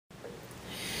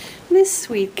This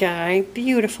sweet guy,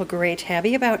 beautiful gray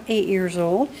tabby, about 8 years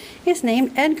old, is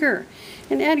named Edgar.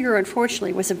 And Edgar,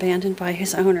 unfortunately, was abandoned by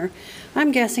his owner.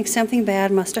 I'm guessing something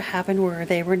bad must have happened where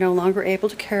they were no longer able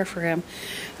to care for him.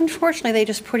 Unfortunately, they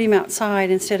just put him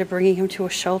outside instead of bringing him to a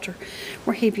shelter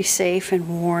where he'd be safe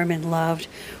and warm and loved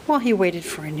while he waited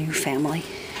for a new family.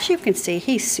 As you can see,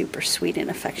 he's super sweet and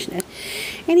affectionate.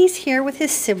 And he's here with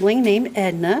his sibling named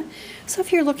Edna. So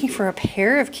if you're looking for a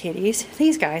pair of kitties,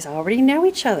 these guys already know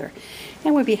each other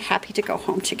and would be happy to go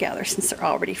home together since they're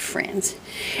already friends.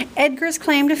 Edgar's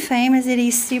claim to fame is that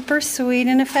he's super sweet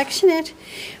and affectionate.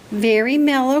 Very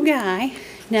mellow guy.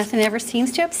 Nothing ever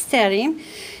seems to upset him.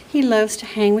 He loves to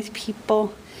hang with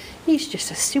people. He's just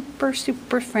a super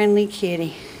friendly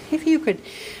kitty. If you could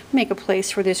make a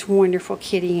place for this wonderful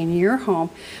kitty in your home,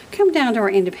 come down to our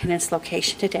Independence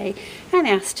location today and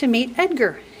ask to meet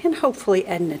Edgar, and hopefully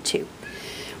Edna too.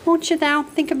 Won't you now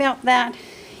think about that?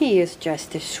 He is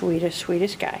just the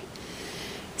sweetest guy.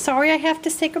 Sorry I have to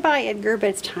say goodbye, Edgar,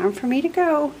 but it's time for me to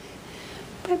go.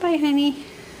 Bye-bye, honey.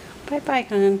 Bye-bye,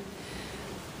 hon.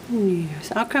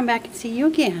 Yes, I'll come back and see you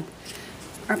again.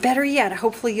 Or better yet,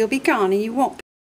 hopefully you'll be gone and you won't